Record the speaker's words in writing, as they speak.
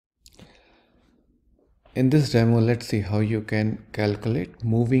In this demo, let's see how you can calculate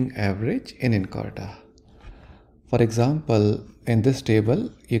moving average in Encarta. For example, in this table,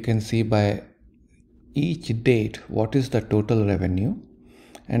 you can see by each date what is the total revenue,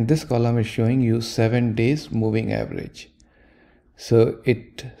 and this column is showing you 7 days moving average. So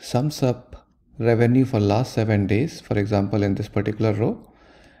it sums up revenue for last 7 days, for example in this particular row,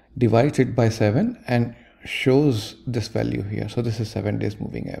 divides it by 7 and shows this value here. So this is 7 days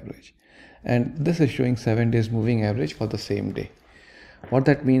moving average, and this is showing 7 days moving average for the same day. What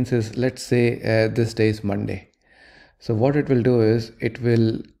that means is, let's say this day is Monday. So what it will do is it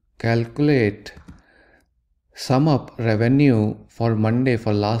will calculate, sum up revenue for Monday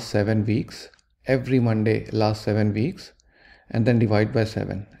for last 7 weeks, every Monday last 7 weeks, and then divide by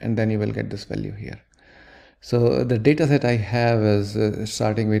 7, and then you will get this value here. So the data set I have is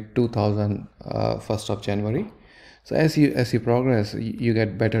starting with 2000 1st of January. So as you progress, you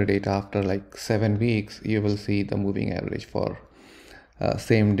get better data. After like 7 weeks, you will see the moving average for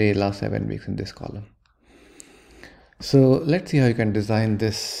same day last 7 weeks in this column. So let's see how you can design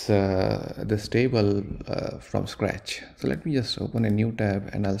this this table from scratch. So let me just open a new tab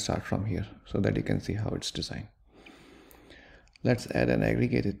and I'll start from here so that you can see how it's designed. Let's add an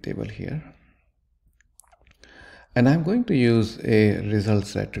aggregated table here. And I'm going to use a result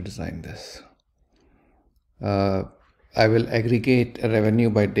set to design this. I will aggregate revenue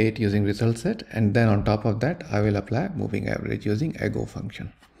by date using result set, and then on top of that I will apply moving average using ago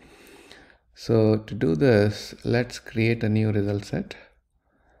function. So to do this, let's create a new result set,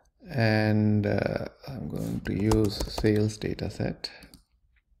 and I'm going to use sales data set,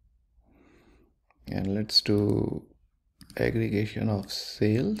 and let's do aggregation of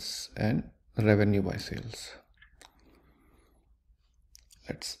sales and revenue by sales.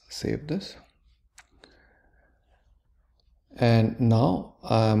 Let's save this. And now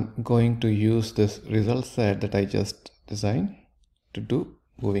I'm going to use this result set that I just designed to do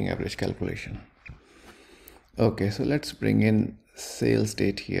moving average calculation. Okay, so let's bring in sales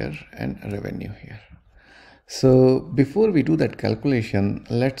date here and revenue here. So before we do that calculation,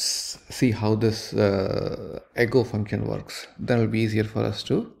 let's see how this ago function works. Then it'll be easier for us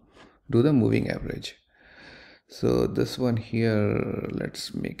to do the moving average. So this one here,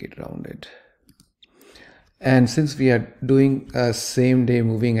 let's make it rounded. And since we are doing a same day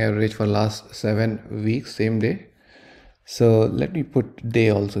moving average for last 7 weeks, same day, so let me put day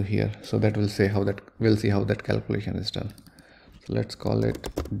also here, so that we'll see how that calculation is done. So let's call it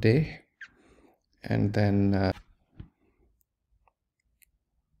day, and then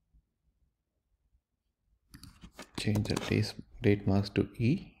change the date mask to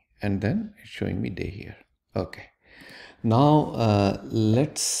E, and then it's showing me day here. Okay, now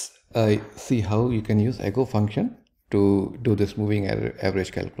let's see how you can use ago function to do this moving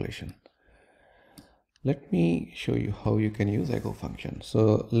average calculation. Let me show you how you can use ago function.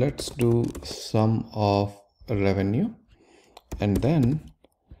 So let's do sum of revenue, and then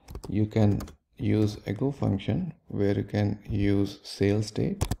you can use ago function where you can use sales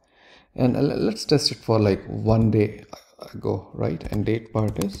date, and let's test it for like 1 day ago, right? And date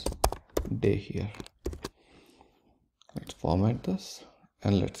part is day here. Let's format this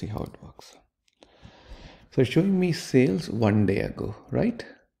and let's see how it works. So it's showing me sales 1 day ago, right?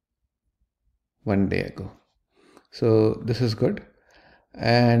 1 day ago. So this is good.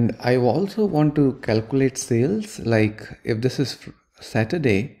 And I also want to calculate sales, like if this is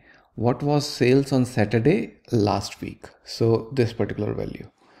Saturday, what was sales on Saturday last week? So this particular value.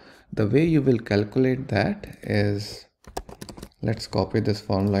 The way you will calculate that is, let's copy this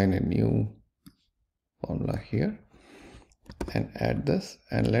formula in a new formula here and add this,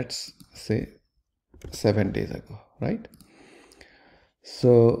 and let's say 7 days ago, right?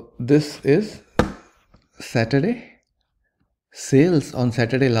 So this is Saturday. Sales on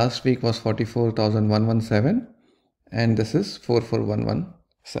Saturday last week was 44,117, and this is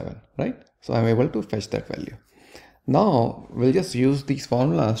 44,117, right? So I'm able to fetch that value. Now we'll just use these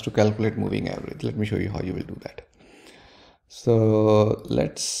formulas to calculate moving average. Let me show you how you will do that. So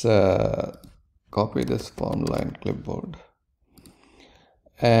let's copy this formula in clipboard,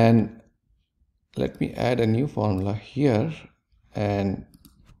 and let me add a new formula here. And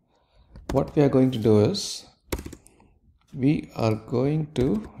what we are going to do is we are going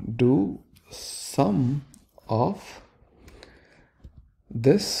to do sum of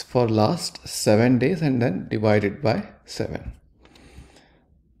this for last 7 days and then divide it by 7,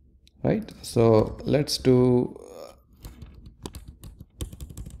 right? So let's do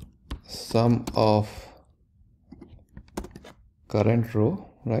sum of current row,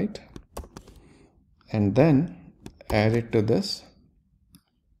 right? And then add it to this,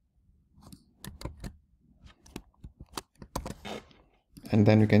 and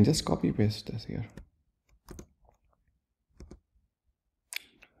then we can just copy paste this here.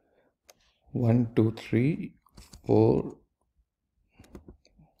 1 2 3 4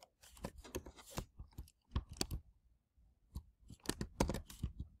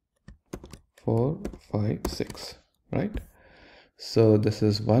 4 5 6, right? So this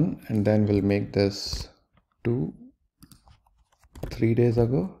is 1, and then we'll make this 2 3 days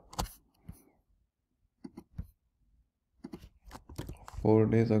ago, 4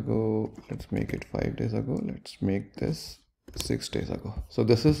 days ago, let's make it 5 days ago, let's make this 6 days ago. So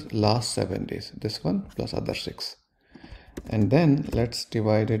this is last 7 days, this one plus other 6, and then let's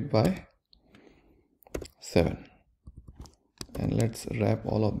divide it by 7, and let's wrap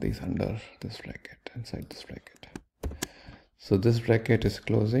all of these under this bracket, inside this bracket. So this bracket is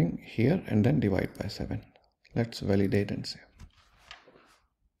closing here, and then divide by 7. Let's validate and save.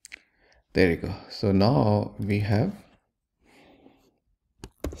 There you go. So now we have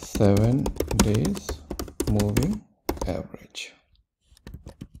 7 days moving average.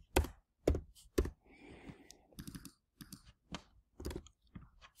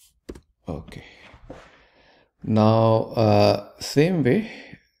 Okay. Now same way,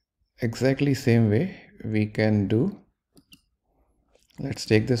 exactly same way we can do. Let's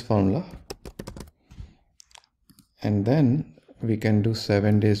take this formula, and then we can do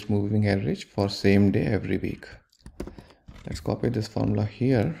 7 days moving average for same day every week. Let's copy this formula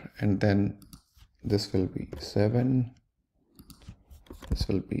here, and then this will be 7, this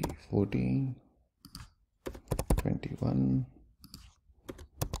will be 14, 21,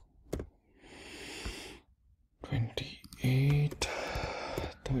 28,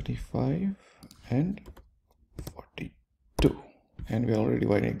 35, and 42. And we are already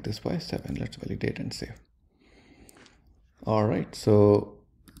dividing this by 7. Let's validate and save. All right, so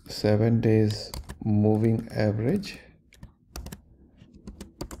 7 days moving average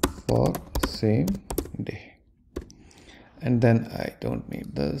for same day. And then I don't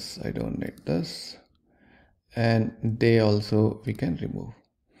need this, I don't need this, and day also we can remove.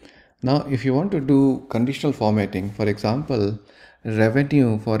 Now if you want to do conditional formatting, for example,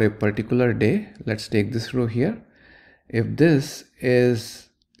 revenue for a particular day, let's take this row here. If this is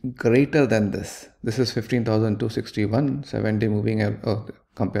greater than this is 15,261 7-day moving average.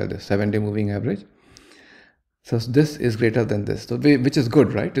 Compare this 7-day moving average. So this is greater than this, so which is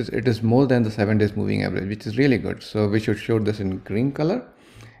good, right? It is more than the 7 days moving average, which is really good. So we should show this in green color.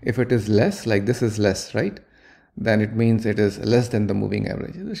 If it is less, like this is less, right, then it means it is less than the moving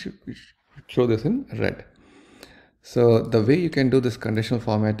average. We should show this in red. So the way you can do this conditional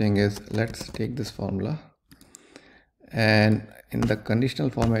formatting is, let's take this formula, and in the conditional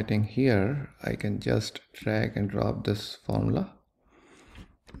formatting here, I can just drag and drop this formula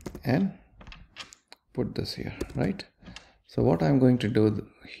and put this here, right? So what I'm going to do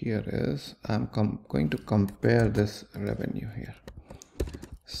here is I'm going to compare this revenue here.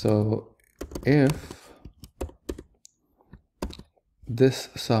 So if this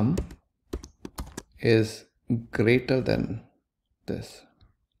sum is greater than this,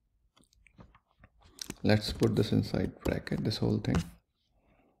 let's put this inside bracket, this whole thing.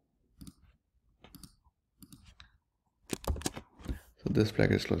 So this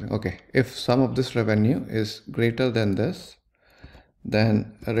bracket is closing. Okay, if sum of this revenue is greater than this,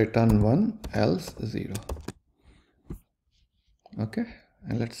 then return 1, else 0. Okay,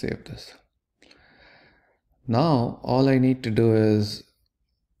 and let's save this. Now all I need to do is,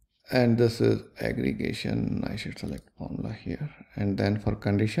 and this is aggregation, I should select formula here, and then for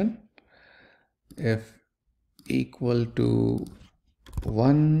condition, if equal to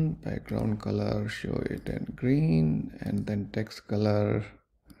 1, background color, show it in green, and then text color,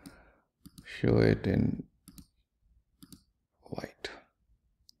 show it in white,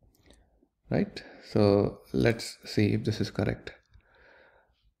 right? So let's see if this is correct.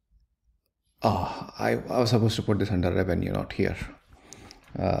 I was supposed to put this under revenue, not here.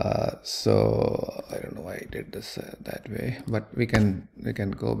 So I don't know why I did this that way, but we can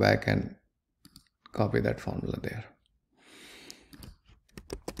go back and copy that formula there.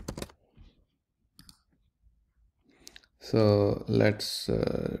 So let's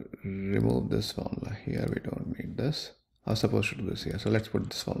remove this formula here. We don't need this. I was supposed to do this here. So let's put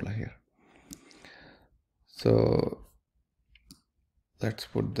this formula here. So let's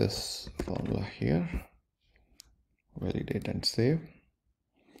put this formula here, validate and save.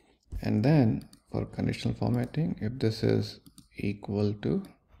 And then for conditional formatting, if this is equal to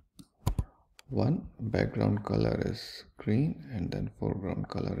 1, background color is green, and then foreground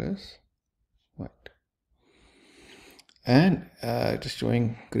color is white. And it is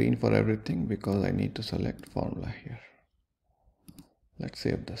showing green for everything because I need to select formula here. Let's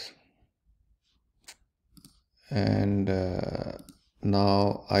save this. And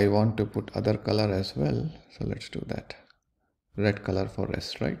now I want to put other color as well, so let's do that. Red color for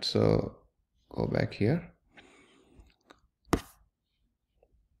rest, right? So go back here,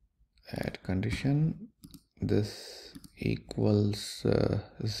 add condition, this equals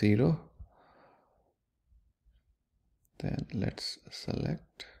 0. Then let's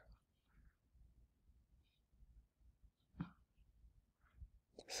select,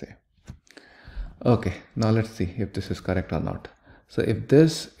 save. Okay, now let's see if this is correct or not. So if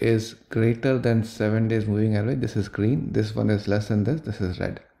this is greater than 7 days moving average, this is green. This one is less than this is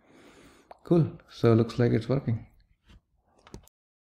red. Cool. So looks like it's working.